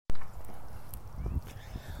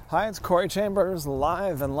Hi, it's Corey Chambers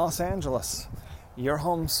live in Los Angeles. Your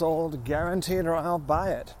home sold, guaranteed, or I'll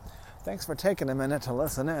buy it. Thanks for taking a minute to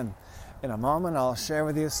listen in. In a moment, I'll share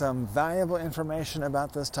with you some valuable information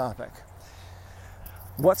about this topic.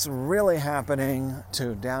 What's really happening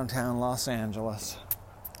to downtown Los Angeles?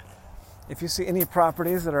 If you see any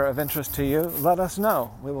properties that are of interest to you, let us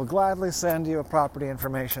know. We will gladly send you a property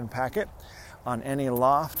information packet on any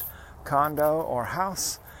loft, condo, or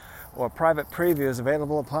house, or private previews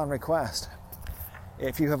available upon request.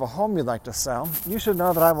 If you have a home you'd like to sell, you should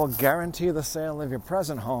know that I will guarantee the sale of your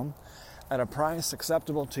present home at a price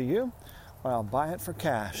acceptable to you, or I'll buy it for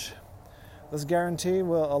cash. This guarantee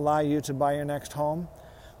will allow you to buy your next home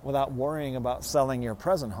without worrying about selling your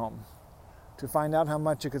present home. To find out how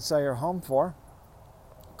much you could sell your home for,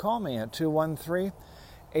 call me at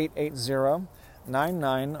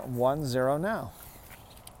 213-880-9910 now.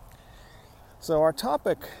 So our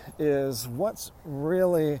topic is what's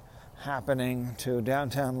really happening to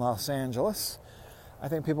downtown Los Angeles. I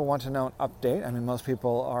think people want to know an update. I mean, most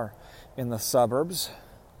people are in the suburbs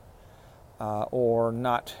or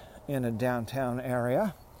not in a downtown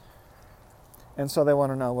area. And so they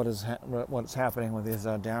want to know what's happening with these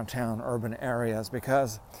downtown urban areas,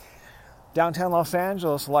 because downtown Los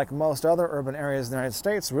Angeles, like most other urban areas in the United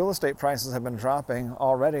States, real estate prices have been dropping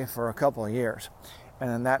already for a couple of years. And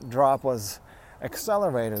then that drop was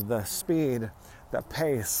accelerated, the speed, the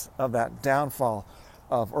pace of that downfall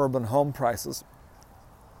of urban home prices.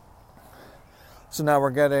 So now we're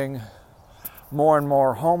getting more and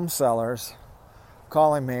more home sellers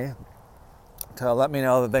calling me to let me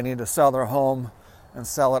know that they need to sell their home and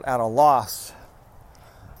sell it at a loss.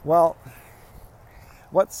 Well,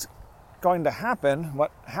 what's going to happen, what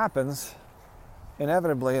happens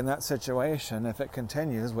inevitably in that situation, if it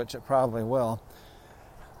continues, which it probably will,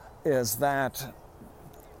 is that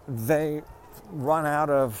they run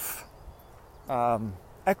out of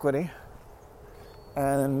equity,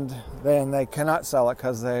 and then they cannot sell it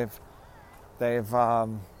because they've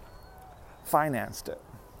financed it.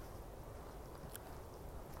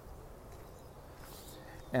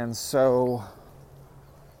 And so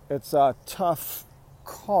it's a tough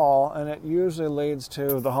call, and it usually leads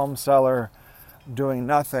to the home seller doing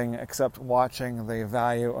nothing except watching the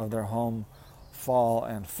value of their home fall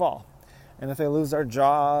and fall. And if they lose their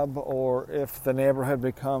job, or if the neighborhood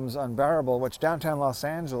becomes unbearable, which downtown Los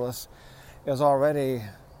Angeles is already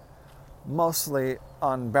mostly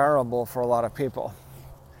unbearable for a lot of people.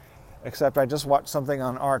 Except I just watched something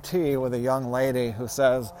on RT with a young lady who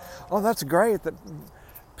says, "Oh, that's great that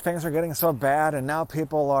things are getting so bad, and now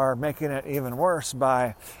people are making it even worse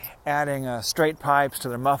by adding straight pipes to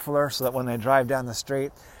their muffler so that when they drive down the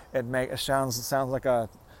street, it sounds like a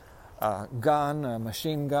gun, a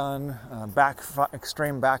machine gun,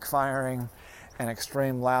 extreme backfiring, and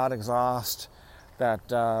extreme loud exhaust that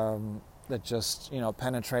just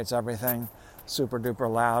penetrates everything, super duper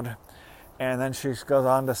loud." And then she goes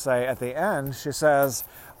on to say at the end, she says,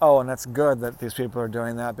 "Oh, and it's good that these people are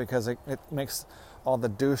doing that because it makes all the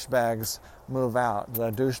douchebags move out." The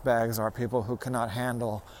douchebags are people who cannot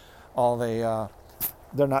handle all they're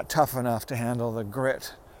not tough enough to handle the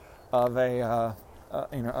grit of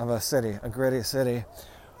of a city, a gritty city.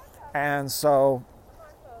 And so,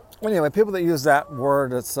 anyway, people that use that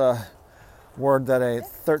word, it's a word that a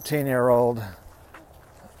 13-year-old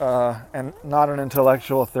and not an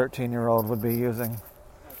intellectual 13-year-old would be using.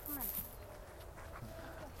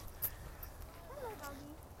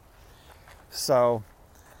 So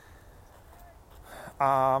I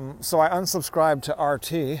unsubscribed to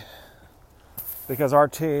RT because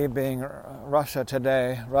RT, being Russia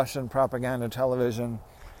Today, Russian propaganda television,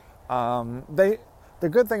 the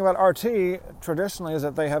good thing about RT traditionally is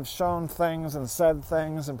that they have shown things and said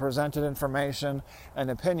things and presented information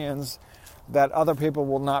and opinions that other people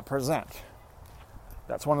will not present.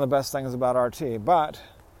 That's one of the best things about RT. But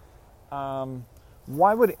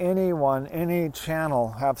why would any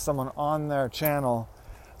channel, have someone on their channel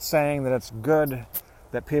saying that it's good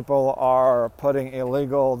that people are putting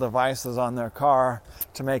illegal devices on their car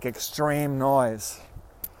to make extreme noise,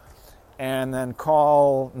 and then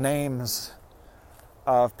call names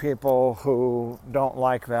of people who don't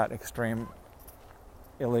like that extreme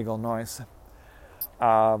illegal noise?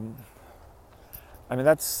 So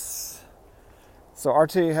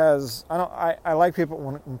RT has, I like people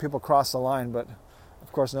when people cross the line, but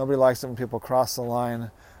of course nobody likes it when people cross the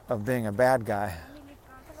line of being a bad guy.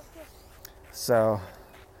 So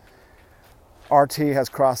RT has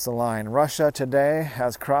crossed the line. Russia Today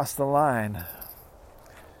has crossed the line.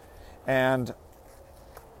 And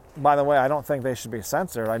by the way, I don't think they should be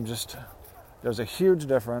censored. There's a huge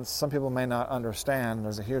difference. Some people may not understand.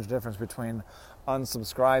 There's a huge difference between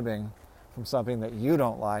unsubscribing from something that you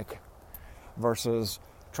don't like versus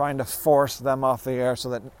trying to force them off the air so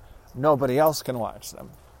that nobody else can watch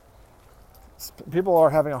them. People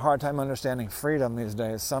are having a hard time understanding freedom these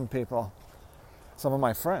days. Some people, some of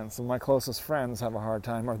my friends, some of my closest friends have a hard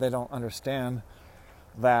time, or they don't understand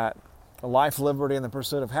that life, liberty, and the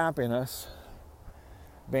pursuit of happiness,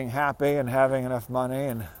 being happy and having enough money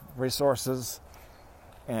and resources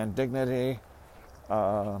and dignity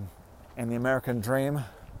and the American dream,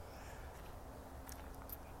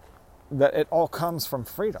 that it all comes from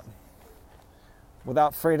freedom.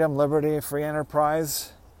 Without freedom, liberty, free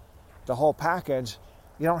enterprise, the whole package,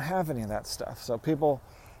 you don't have any of that stuff. So people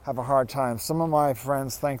have a hard time. Some of my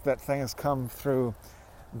friends think that things come through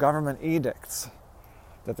government edicts,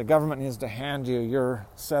 that the government needs to hand you your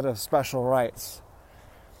set of special rights.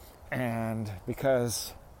 And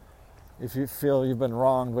because if you feel you've been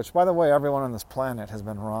wronged, which, by the way, everyone on this planet has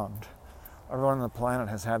been wronged. Everyone on the planet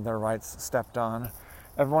has had their rights stepped on.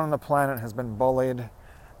 Everyone on the planet has been bullied.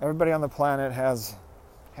 Everybody on the planet has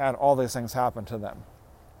had all these things happen to them.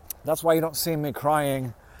 That's why you don't see me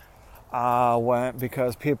crying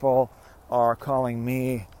because people are calling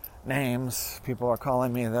me names. People are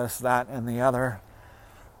calling me this, that, and the other.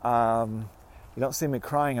 You don't see me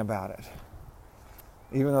crying about it,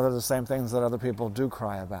 even though they're the same things that other people do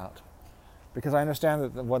cry about. Because I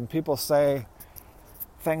understand that when people say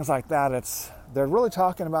things like that, they're really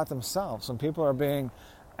talking about themselves. When people are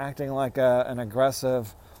acting like an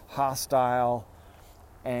aggressive, hostile,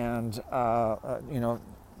 and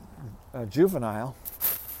a juvenile,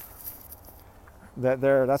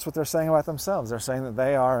 that's what they're saying about themselves. They're saying that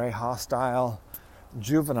they are a hostile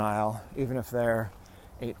juvenile, even if they're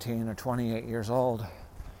 18 or 28 years old.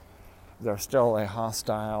 They're still a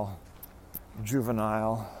hostile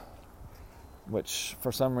juvenile, which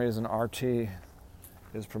for some reason RT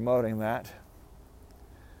is promoting that.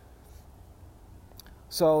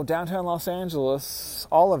 So downtown Los Angeles,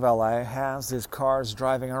 all of LA, has these cars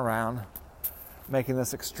driving around making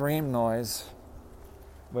this extreme noise,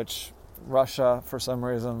 which Russia, for some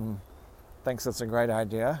reason, thinks it's a great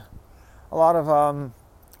idea. A lot of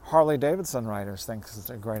Harley Davidson riders think it's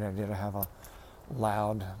a great idea to have a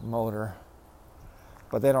loud motor,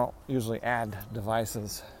 but they don't usually add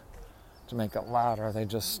devices to make it louder. They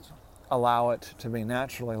just allow it to be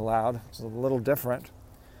naturally loud. It's a little different,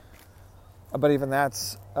 but even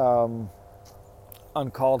that's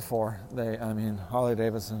uncalled for. Harley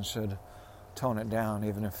Davidson should tone it down,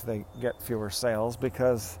 even if they get fewer sales,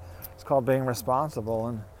 because it's called being responsible.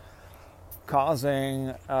 And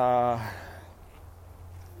causing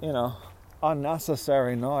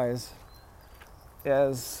unnecessary noise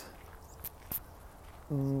is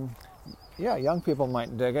young people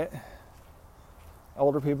might dig it,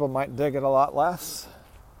 older people might dig it a lot less,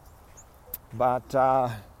 but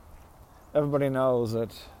everybody knows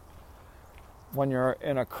that when you're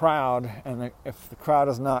in a crowd, and if the crowd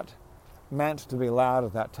is not meant to be loud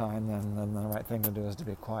at that time, then the right thing to do is to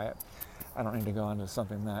be quiet. I don't need to go into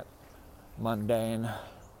something that mundane,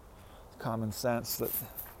 common sense. And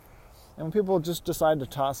when people just decide to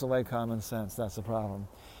toss away common sense, that's the problem.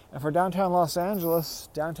 And for downtown Los Angeles,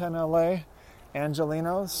 downtown LA,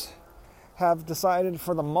 Angelenos have decided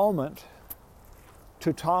for the moment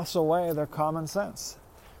to toss away their common sense.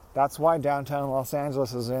 That's why downtown Los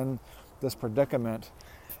Angeles is in this predicament.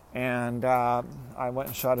 And I went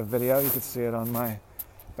and shot a video. You can see it on my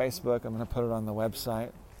Facebook. I'm going to put it on the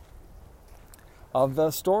website, of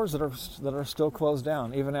the stores that are still closed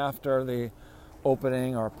down, even after the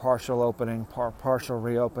opening or partial opening, partial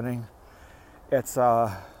reopening. It's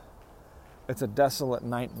a desolate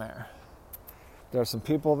nightmare. There's some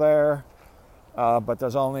people there, but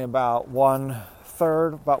there's only about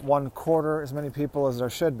 1/3, about 1/4 as many people as there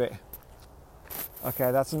should be.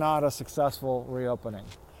 Okay, that's not a successful reopening.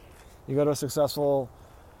 You go to a successful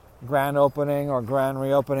grand opening or grand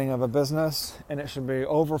reopening of a business, and it should be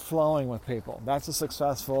overflowing with people. That's a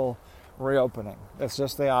successful reopening. It's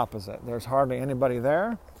just the opposite. There's hardly anybody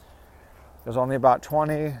there. There's only about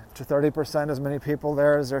 20 to 30% as many people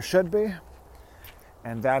there as there should be.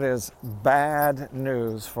 And that is bad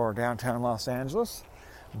news for downtown Los Angeles,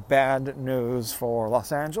 bad news for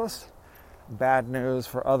Los Angeles, bad news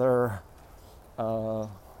for other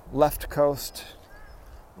left coast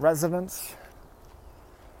residents,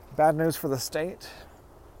 bad news for the state,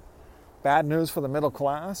 bad news for the middle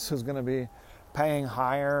class, who's going to be paying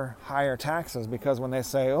higher taxes, because when they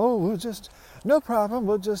say, no problem,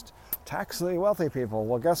 we'll just tax the wealthy people.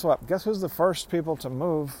 Well, guess what? Guess who's the first people to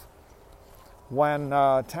move when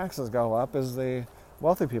taxes go up is the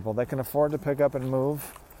Wealthy people, they can afford to pick up and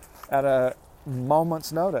move at a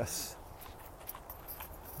moment's notice.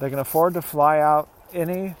 They can afford to fly out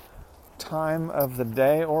any time of the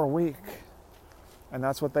day or week. And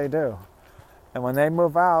that's what they do. And when they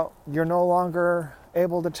move out, you're no longer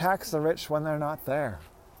able to tax the rich when they're not there.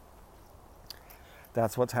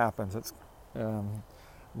 That's what happens. It's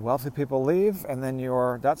wealthy people leave, and then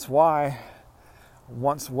that's why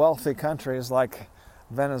once wealthy countries like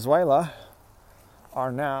Venezuela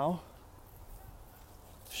are now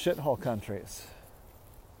shithole countries.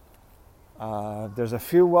 There's a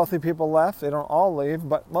few wealthy people left. They don't all leave,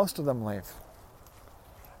 but most of them leave.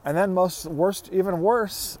 And then even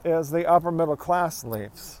worse is the upper middle class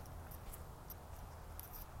leaves.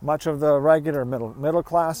 Much of the regular middle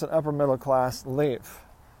class and upper middle class leave.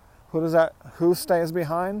 Who stays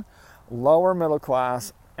behind? Lower middle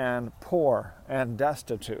class and poor and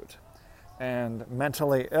destitute and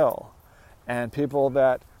mentally ill and people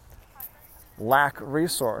that lack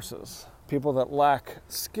resources, people that lack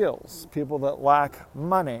skills, people that lack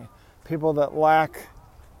money, people that lack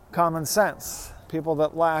common sense, people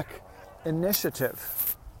that lack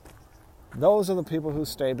initiative. Those are the people who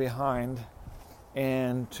stay behind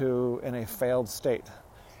in a failed state.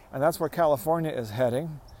 And that's where California is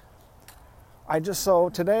heading.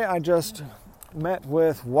 Today I just met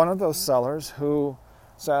with one of those sellers who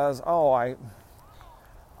says, I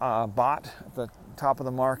bought at the top of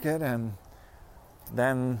the market, and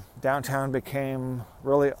then downtown became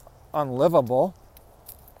really unlivable,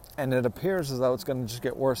 and it appears as though it's going to just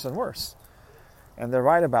get worse and worse. And they're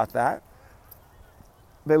right about that.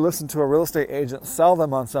 They listen to a real estate agent sell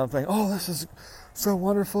them on something. Oh, this is so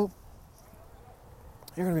wonderful.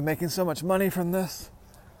 You're going to be making so much money from this.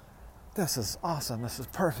 This is awesome. This is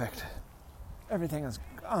perfect. Everything is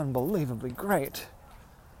unbelievably great.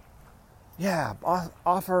 Yeah,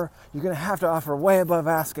 you're going to have to offer way above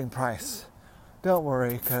asking price. Don't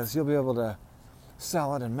worry, because you'll be able to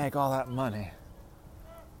sell it and make all that money.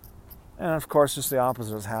 And of course, just the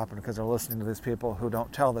opposite has happened because they're listening to these people who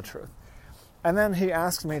don't tell the truth. And then he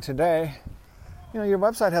asked me today, your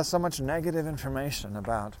website has so much negative information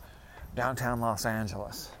about downtown Los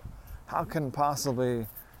Angeles. How can possibly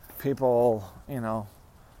people,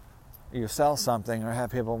 you sell something or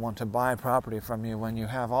have people want to buy property from you when you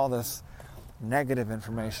have all this negative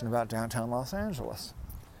information about downtown Los Angeles?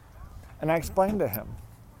 And I explained to him,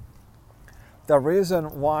 the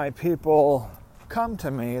reason why people come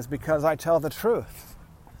to me is because I tell the truth.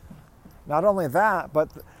 Not only that, but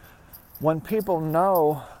when people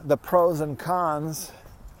know the pros and cons,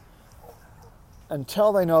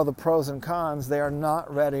 until they know the pros and cons, they are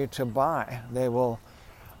not ready to buy. They will,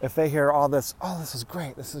 if they hear all this, this is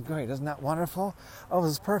great, isn't that wonderful? Oh,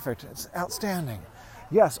 this is perfect, it's outstanding.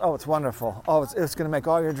 Yes, it's wonderful. Oh, it's going to make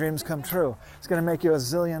all your dreams come true. It's going to make you $1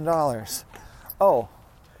 zillion. Oh,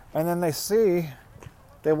 and then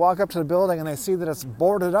they walk up to the building and they see that it's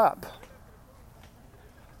boarded up.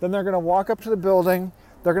 Then they're going to walk up to the building.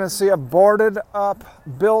 They're going to see a boarded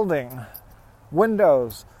up building.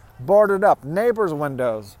 Windows boarded up. Neighbors'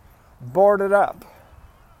 windows boarded up.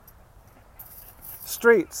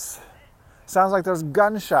 Streets. Sounds like there's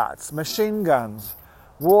gunshots, machine guns,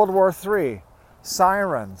 World War III,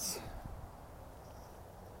 sirens.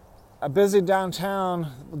 A busy downtown,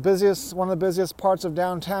 one of the busiest parts of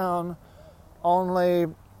downtown, only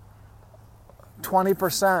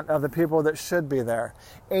 20% of the people that should be there.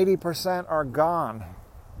 80% are gone.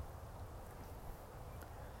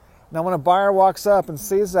 Now, when a buyer walks up and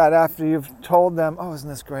sees that after you've told them, isn't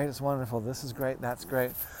this great? It's wonderful. This is great. That's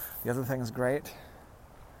great. The other thing's great.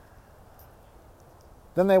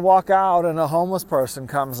 Then they walk out and a homeless person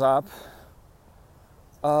comes up.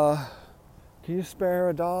 Can you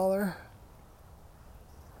spare $1?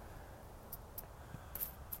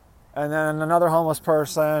 And then another homeless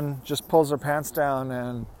person just pulls their pants down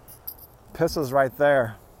and pisses right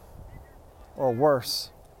there. Or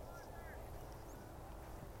worse.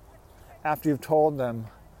 After you've told them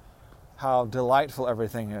how delightful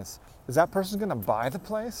everything is. Is that person going to buy the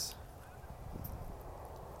place?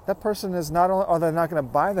 That person is not only, they're not going to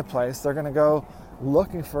buy the place, they're going to go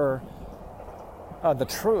looking for the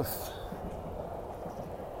truth.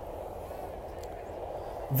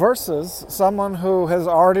 Versus someone who has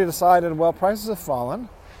already decided, prices have fallen.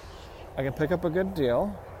 I can pick up a good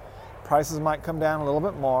deal. Prices might come down a little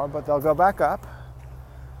bit more, but they'll go back up.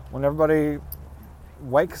 When everybody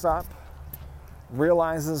wakes up,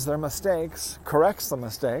 realizes their mistakes, corrects the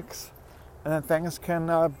mistakes, and then things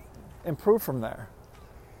can improve from there.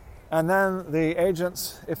 And then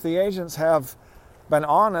if the agents have been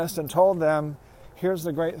honest and told them, here's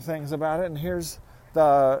the great things about it, and here's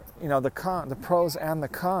the pros and the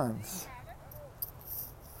cons.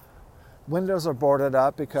 Windows are boarded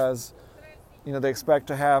up because they expect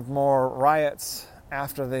to have more riots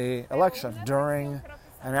after the election, during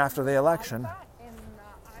and after the election,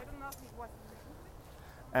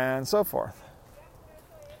 and so forth.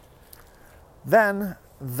 Then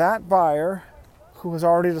that buyer who has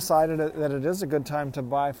already decided that it is a good time to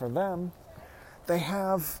buy for them, they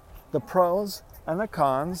have the pros and the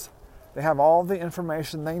cons. They have all the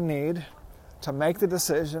information they need to make the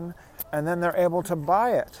decision, and then they're able to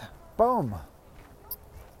buy it. Boom.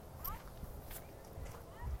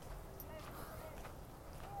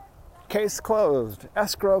 Case closed.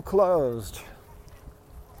 Escrow closed.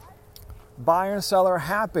 Buyer and seller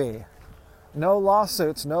happy. No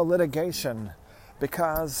lawsuits, no litigation,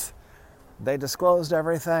 because they disclosed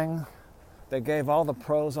everything. They gave all the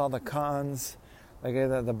pros, all the cons. They gave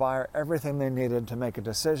the buyer everything they needed to make a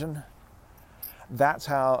decision. That's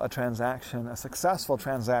how a successful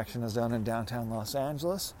transaction is done in downtown Los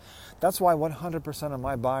Angeles. That's why 100% of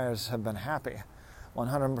my buyers have been happy.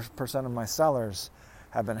 100% of my sellers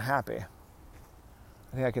have been happy.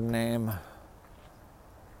 I think I can name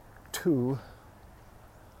 2.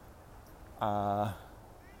 But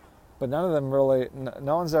none of them really,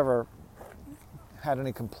 no one's ever had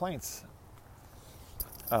any complaints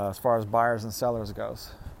as far as buyers and sellers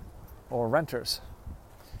goes, or renters.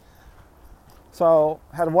 So,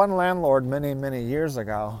 had one landlord many, many years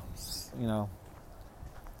ago,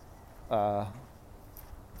 I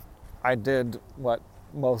did what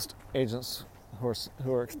most agents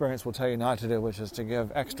who are experienced will tell you not to do, which is to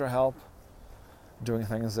give extra help doing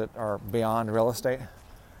things that are beyond real estate.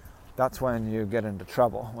 That's when you get into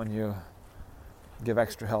trouble, when you give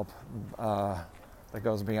extra help that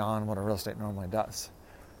goes beyond what a real estate normally does.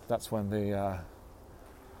 That's when the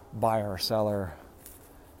buyer or seller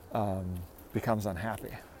becomes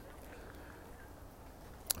unhappy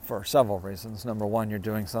for several reasons. Number one, you're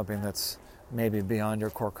doing something that's maybe beyond your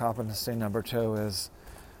core competency. Number two is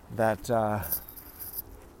that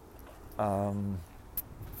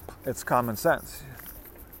it's common sense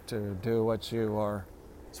to do what you are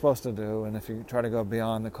supposed to do, and if you try to go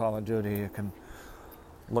beyond the call of duty, it can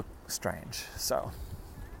look strange. So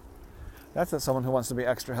that's it. Someone who wants to be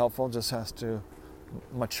extra helpful just has to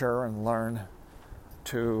mature and learn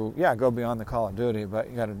to go beyond the call of duty, but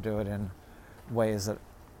you got to do it in ways that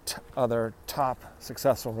other top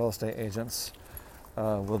successful real estate agents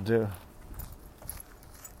will do.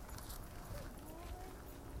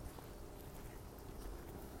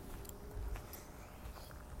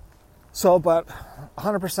 So, but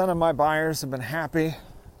 100% of my buyers have been happy.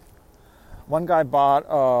 One guy bought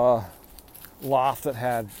a loft that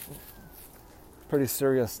had pretty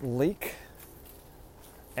serious leak.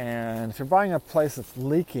 And if you're buying a place that's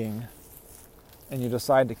leaking and you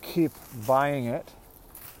decide to keep buying it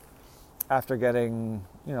after getting,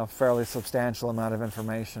 fairly substantial amount of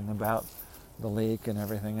information about the leak and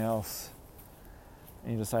everything else,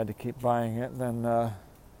 and you decide to keep buying it, then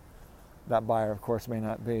that buyer, of course, may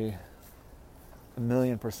not be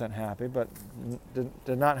 1,000,000% happy, but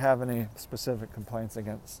did not have any specific complaints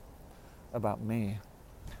about me.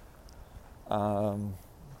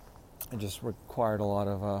 It just required a lot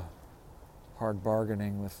of hard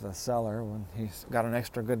bargaining with the seller when he got an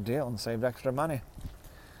extra good deal and saved extra money.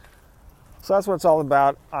 So that's what it's all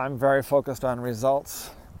about. I'm very focused on results.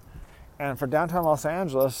 And for downtown Los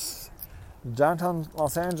Angeles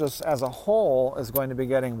as a whole is going to be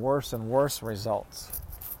getting worse and worse results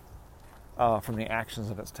from the actions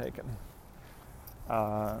that it's taken.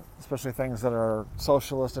 Especially things that are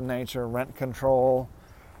socialist in nature, rent control.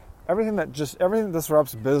 Everything that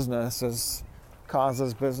disrupts business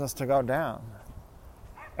causes business to go down.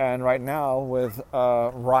 And right now with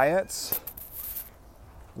riots,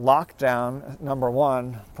 lockdown, number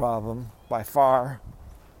one problem by far,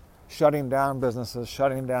 shutting down businesses,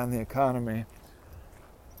 shutting down the economy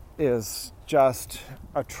is just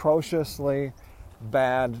atrociously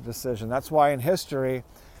bad decision. That's why in history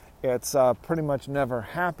it's pretty much never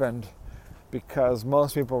happened, because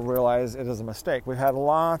most people realize it is a mistake. We've had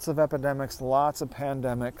lots of epidemics, lots of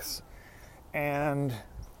pandemics, and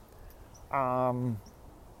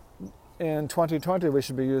in 2020 we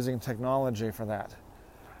should be using technology for that.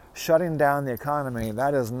 Shutting down the economy,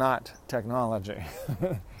 that is not technology.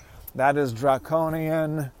 That is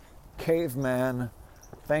draconian, caveman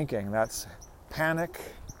thinking. That's panic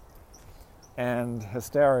and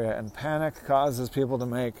hysteria. And panic causes people to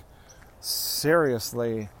make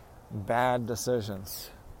seriously bad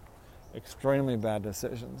decisions, extremely bad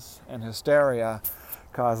decisions. And hysteria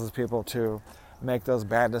causes people to make those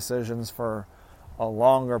bad decisions for a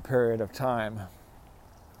longer period of time.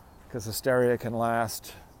 because hysteria can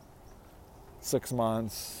last 6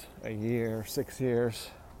 months, a year, 6 years.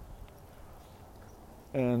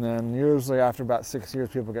 And then usually after about 6 years,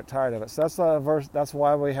 people get tired of it. So that's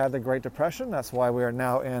why we had the Great Depression. That's why we are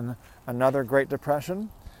now in another Great Depression,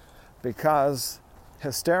 because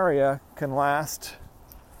hysteria can last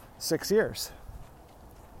 6 years.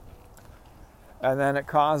 And then it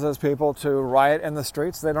causes people to riot in the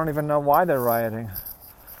streets. They don't even know why they're rioting.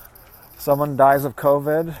 Someone dies of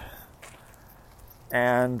COVID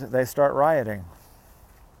and they start rioting,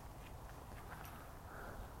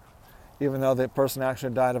 even though the person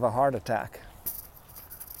actually died of a heart attack.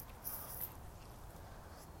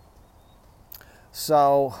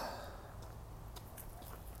 So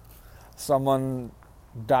someone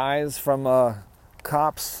dies from a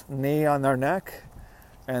cop's knee on their neck,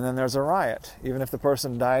 and then there's a riot, even if the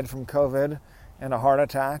person died from COVID and a heart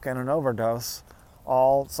attack and an overdose,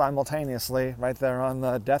 all simultaneously right there on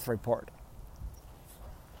the death report.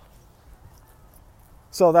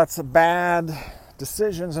 So that's bad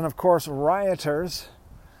decisions. And of course, rioters,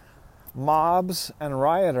 mobs and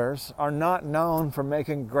rioters are not known for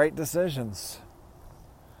making great decisions.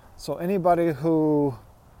 So anybody who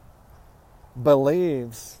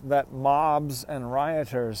believes that mobs and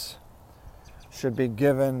rioters should be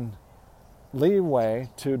given leeway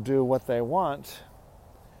to do what they want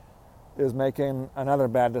is making another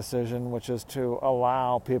bad decision, which is to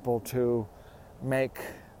allow people to make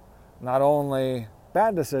not only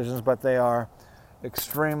bad decisions, but they are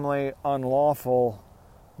extremely unlawful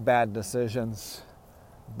bad decisions,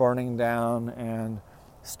 burning down and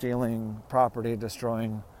stealing property,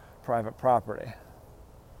 destroying private property,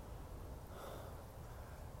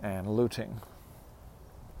 and looting.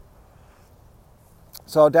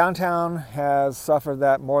 So downtown has suffered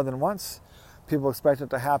that more than once. People expect it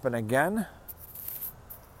to happen again.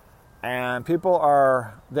 And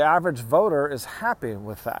the average voter is happy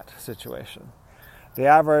with that situation. The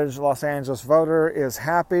average Los Angeles voter is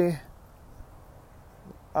happy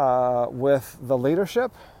with the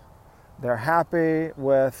leadership. They're happy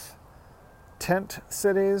with tent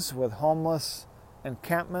cities, with homeless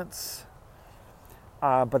encampments.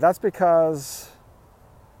 But that's because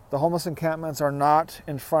the homeless encampments are not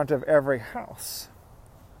in front of every house.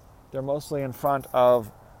 They're mostly in front of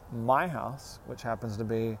my house, which happens to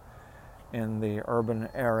be in the urban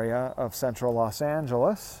area of central Los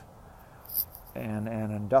Angeles, and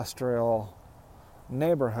an industrial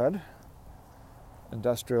neighborhood,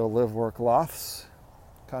 industrial live-work lofts,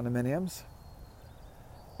 condominiums.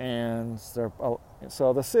 And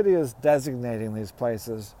so the city is designating these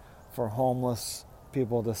places for homeless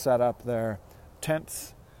people to set up their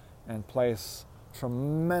tents and place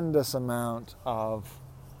tremendous amount of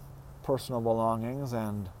personal belongings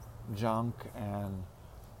and junk and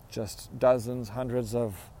just dozens, hundreds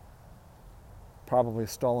of probably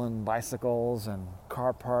stolen bicycles and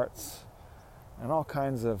car parts and all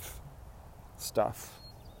kinds of stuff.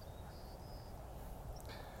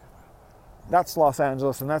 That's Los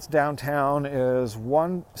Angeles, and that's downtown. Is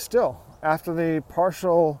one still after the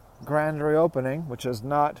partial grand reopening, which is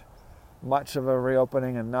not much of a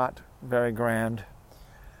reopening and not very grand.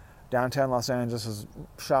 Downtown Los Angeles'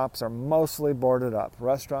 shops are mostly boarded up.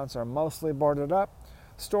 Restaurants are mostly boarded up.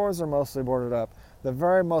 Stores are mostly boarded up. The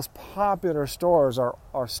very most popular stores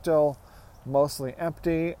are still mostly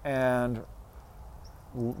empty and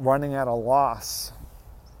running at a loss.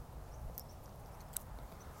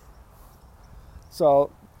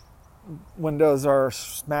 So windows are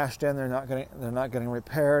smashed in. They're not getting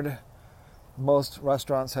repaired. Most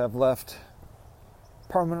restaurants have left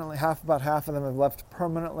permanently. About half of them have left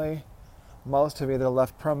permanently. Most have either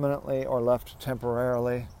left permanently or left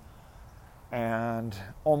temporarily. And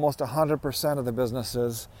almost 100% of the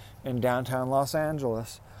businesses in downtown Los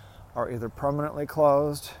Angeles are either permanently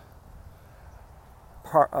closed,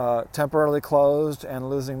 temporarily closed and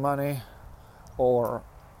losing money, or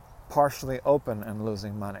partially open and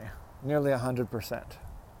losing money. Nearly 100%.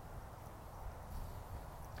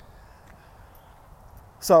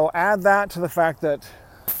 So add that to the fact that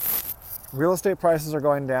real estate prices are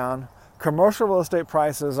going down. Commercial real estate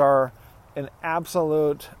prices are an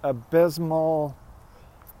absolute abysmal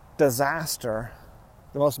disaster.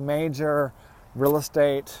 The most major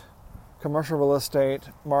commercial real estate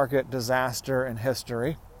market disaster in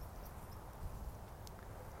history.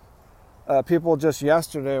 People just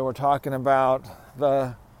yesterday were talking about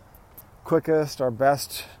the quickest or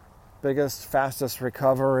best, biggest, fastest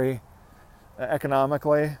recovery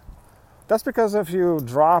economically. That's because if you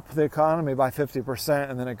drop the economy by 50%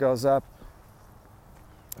 and then it goes up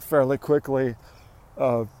fairly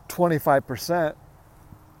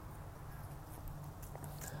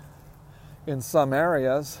in some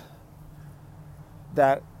areas,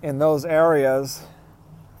 that in those areas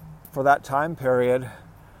for that time period,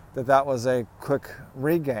 that was a quick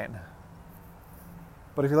regain.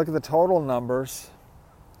 But if you look at the total numbers,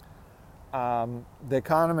 the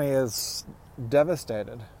economy is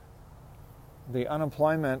devastated. The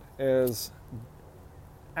unemployment is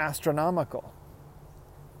astronomical.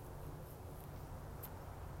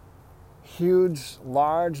 Huge,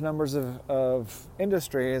 large numbers of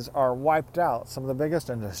industries are wiped out, some of the biggest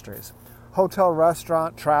industries. Hotel,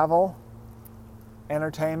 restaurant, travel,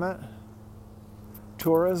 entertainment,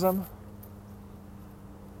 tourism.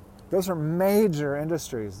 Those are major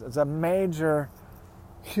industries. It's a major,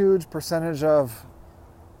 huge percentage of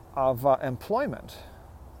employment.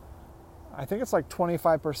 I think it's like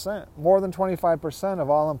 25%. More than 25% of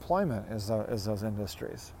all employment is those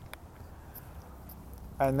industries.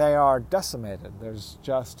 And they are decimated. There's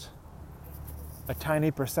just a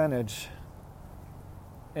tiny percentage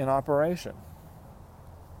in operation.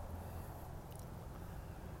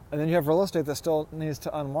 And then you have real estate that still needs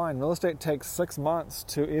to unwind. Real estate takes 6 months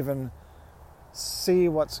to even see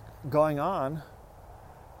what's going on.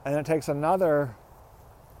 And it takes another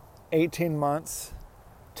 18 months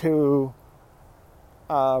to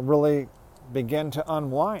really begin to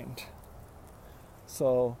unwind.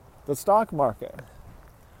 So the stock market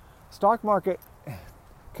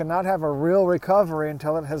cannot have a real recovery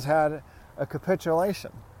until it has had a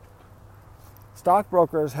capitulation.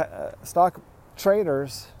 Stockbrokers, stock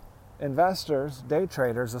traders, investors, day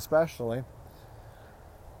traders especially,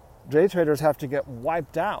 day traders have to get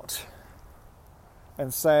wiped out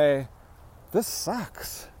and say, this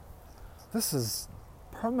sucks. This is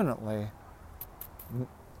permanently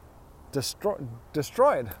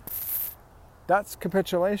destroyed. That's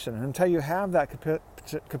capitulation. And until you have that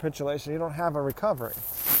capitulation, you don't have a recovery.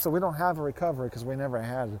 So we don't have a recovery because we never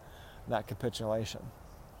had that capitulation.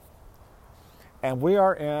 And we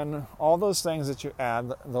are in all those things that you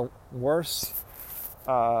add, the worst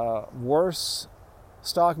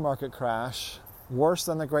stock market crash, worse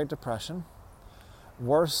than the Great Depression,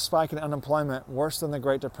 worse spike in unemployment, worse than the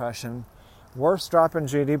Great Depression, worse drop in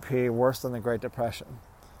GDP, worse than the Great Depression,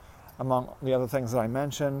 among the other things that I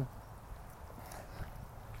mentioned.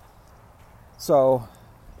 So,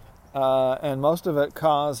 and most of it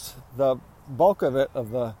caused, the bulk of it, of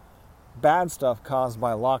the bad stuff, caused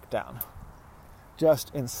by lockdown.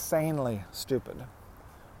 Just insanely stupid.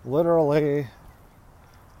 Literally,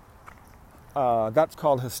 that's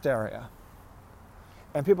called hysteria.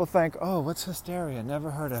 And people think, oh, what's hysteria?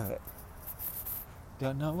 Never heard of it.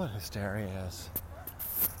 Don't know what hysteria is.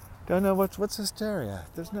 Don't know what's hysteria.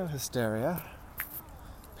 There's no hysteria.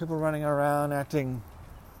 People running around acting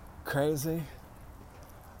crazy,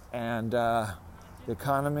 and the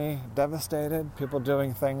economy devastated. People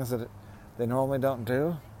doing things that they normally don't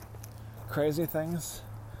do. Crazy things.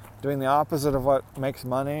 Doing the opposite of what makes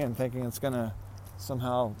money and thinking it's going to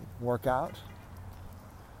somehow work out.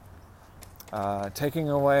 Taking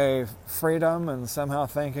away freedom and somehow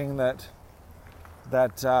thinking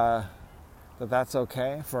that's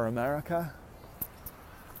okay for America.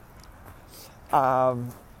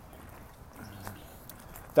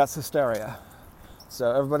 That's hysteria. So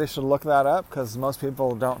everybody should look that up, because most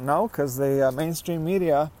people don't know, because the mainstream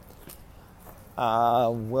media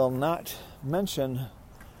will not mention.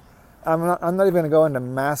 I'm not even going to go into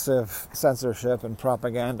massive censorship and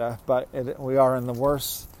propaganda, but we are in the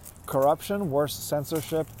worst corruption, worst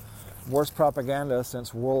censorship, worst propaganda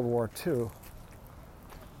since World War II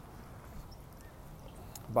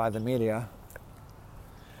by the media.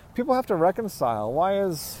 People have to reconcile. Why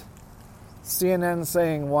is CNN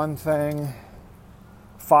saying one thing,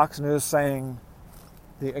 Fox News saying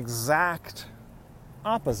the exact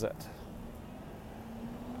opposite?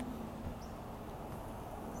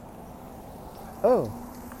 Oh,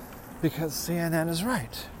 because CNN is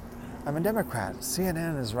right. I'm a Democrat.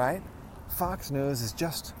 CNN is right. Fox News is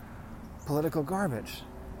just political garbage.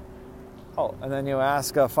 Oh, and then you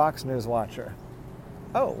ask a Fox News watcher.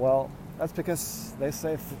 Oh, well, that's because they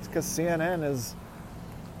say because CNN is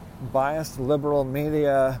biased liberal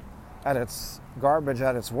media at its garbage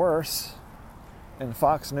at its worst, and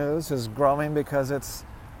Fox News is growing because it's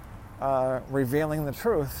revealing the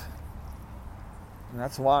truth. And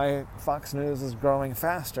that's why Fox News is growing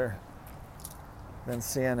faster than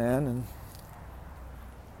CNN and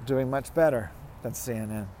doing much better than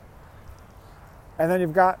CNN. And then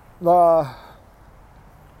you've got the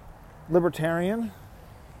libertarian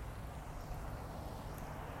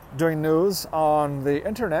doing news on the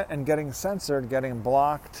internet and getting censored, getting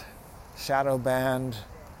blocked, shadow banned,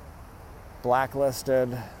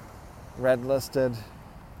 blacklisted, red listed.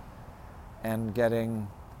 and getting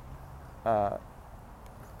so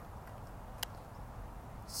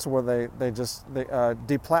where they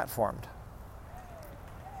deplatformed.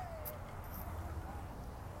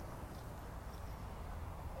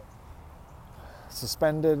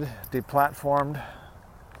 Suspended, deplatformed.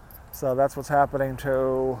 So that's what's happening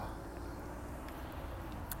to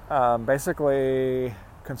basically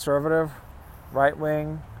conservative,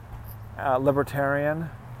 right-wing, libertarian,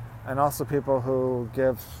 and also people who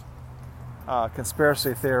give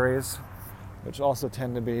conspiracy theories, which also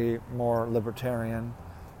tend to be more libertarian,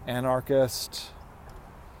 anarchist,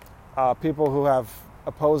 people who have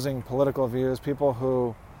opposing political views, people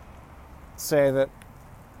who say that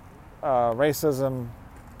racism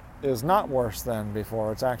is not worse than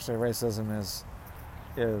before. It's actually racism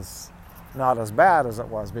is not as bad as it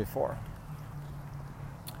was before.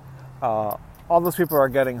 All those people are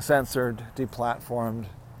getting censored, deplatformed,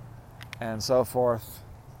 and so forth.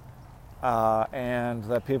 And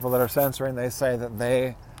the people that are censoring, they say that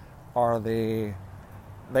they have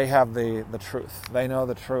the truth. They know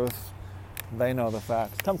the truth. They know the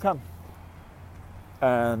facts. Come.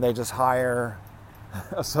 And they just hire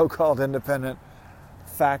a so-called independent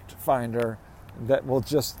fact finder that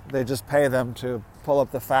they just pay them to pull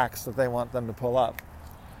up the facts that they want them to pull up.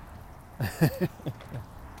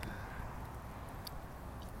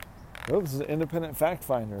 This is an independent fact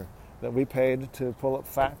finder that we paid to pull up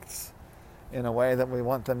facts in a way that we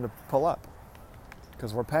want them to pull up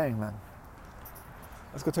because we're paying them.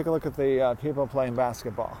 Let's go take a look at the people playing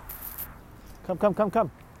basketball.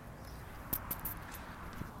 Come.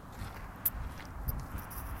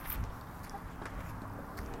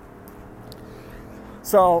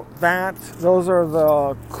 So those are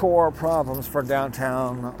the core problems for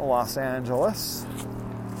downtown Los Angeles.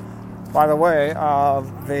 By the way,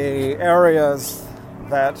 the areas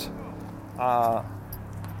that,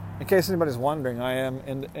 in case anybody's wondering, I am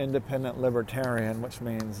independent libertarian, which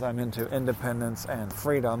means I'm into independence and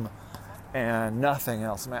freedom, and nothing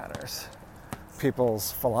else matters.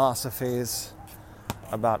 People's philosophies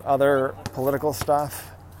about other political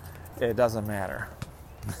stuff, it doesn't matter.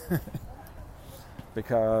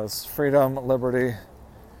 Because freedom, liberty,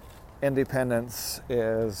 independence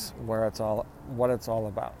is what it's all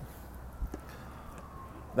about.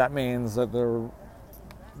 That means that the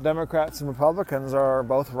Democrats and Republicans are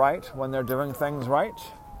both right when they're doing things right,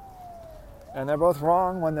 and they're both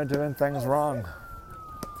wrong when they're doing things wrong.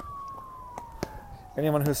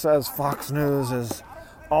 Anyone who says Fox News is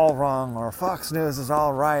all wrong or Fox News is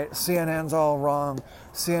all right, CNN's all wrong,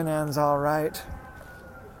 CNN's all right,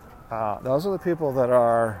 those are the people that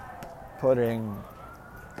are putting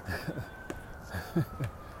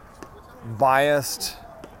biased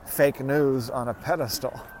fake news on a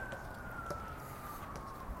pedestal.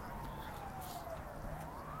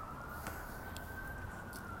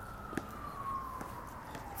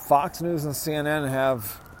 Fox News and CNN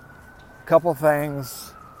have a couple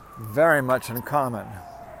things very much in common.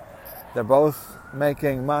 They're both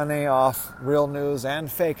making money off real news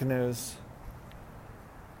and fake news.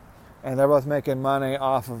 And they're both making money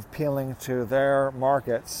off of appealing to their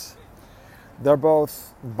markets. They're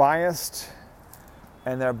both biased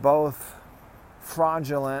and they're both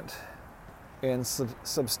fraudulent,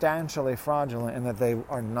 substantially fraudulent in that they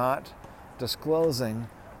are not disclosing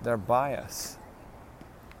their bias.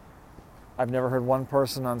 I've never heard one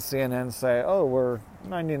person on CNN say, oh,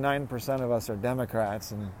 99% of us are Democrats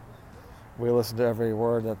and we listen to every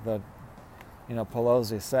word that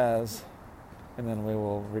Pelosi says, and then we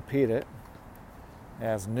will repeat it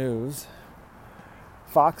as news.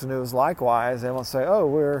 Fox News, likewise, they will say, oh,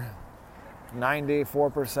 we're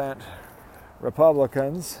 94%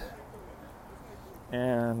 Republicans,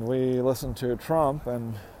 and we listen to Trump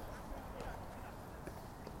and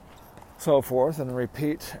so forth, and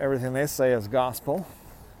repeat everything they say as gospel,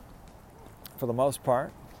 for the most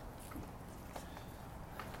part.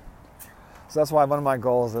 So that's why one of my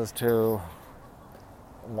goals is to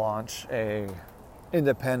launch a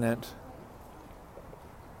independent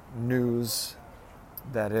news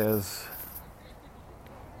that is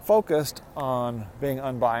focused on being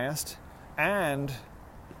unbiased and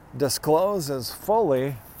discloses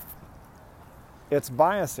fully its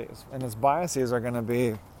biases. And its biases are going to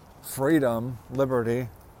be freedom, liberty,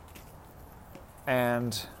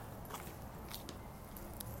 and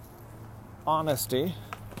honesty.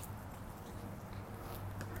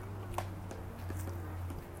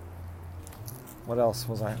 What else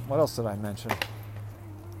did I mention?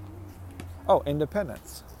 Oh,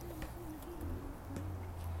 independence.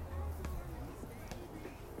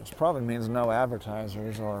 Which probably means no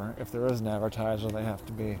advertisers, or if there is an advertiser, they have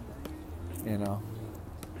to be,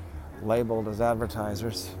 labeled as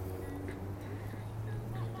advertisers.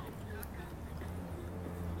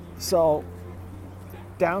 So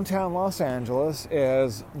downtown Los Angeles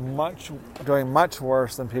is doing much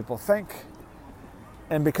worse than people think.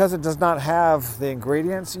 And because it does not have the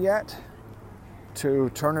ingredients yet to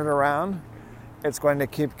turn it around, it's going to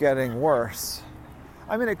keep getting worse.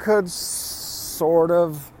 I mean, it could sort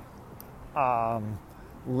of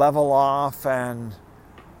level off and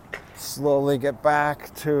slowly get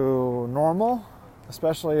back to normal,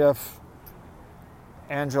 especially if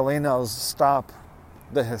Angelenos stop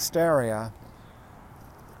the hysteria.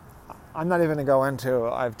 I'm not even going to go into,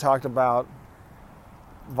 I've talked about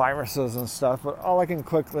viruses and stuff, but all I can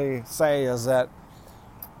quickly say is that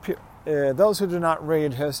those who do not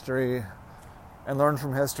read history and learn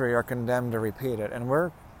from history are condemned to repeat it. And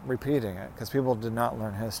we're repeating it because people did not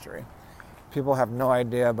learn history. People have no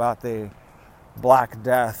idea about the Black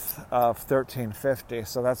Death of 1350,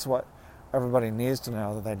 so that's what everybody needs to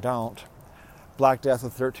know, that they don't. Black Death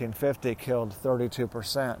of 1350 killed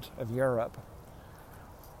 32% of Europe.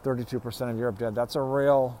 32% of Europe dead. That's a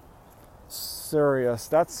real serious,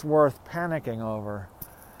 that's worth panicking over.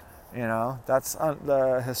 You know, that's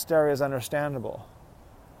the hysteria is understandable.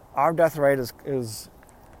 Our death rate is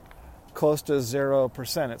close to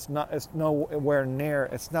 0%. It's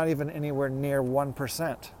not even anywhere near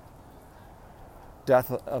 1%.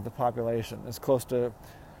 Death of the population is close to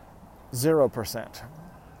 0%.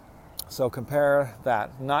 So compare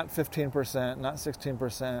that, not 15%, not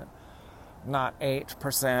 16%, not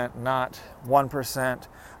 8%, not 1%,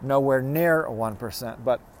 nowhere near 1%,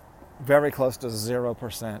 but very close to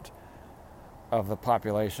 0% of the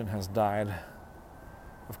population has died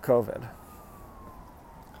of COVID.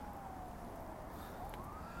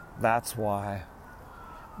 That's why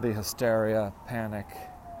the hysteria, panic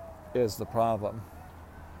is the problem.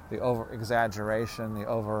 The over-exaggeration, the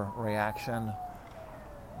overreaction,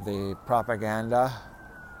 the propaganda,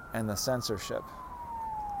 and the censorship.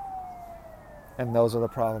 And those are the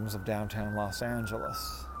problems of downtown Los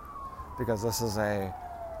Angeles, because this is a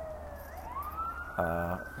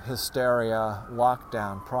hysteria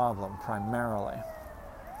lockdown problem primarily.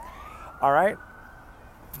 All right,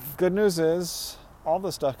 good news is all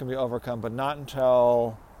this stuff can be overcome, but not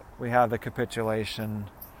until we have the capitulation.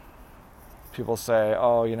 People say,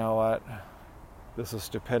 oh, you know what, this is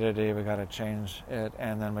stupidity, we got to change it,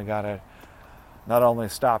 and then we got to not only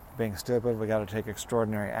stop being stupid, we got to take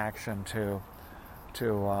extraordinary action to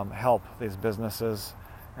help these businesses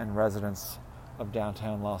and residents of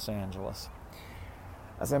downtown Los Angeles.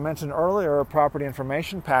 As I mentioned earlier, a property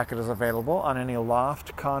information packet is available on any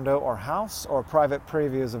loft, condo, or house, or private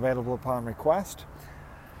previews available upon request.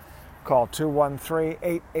 Call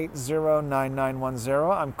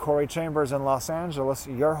 213-880-9910. I'm Corey Chambers in Los Angeles.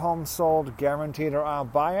 Your home sold, guaranteed, or I'll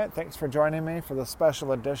buy it. Thanks for joining me for the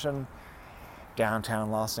special edition,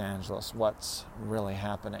 Downtown Los Angeles, What's Really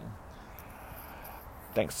Happening.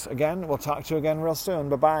 Thanks again. We'll talk to you again real soon.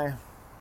 Bye-bye.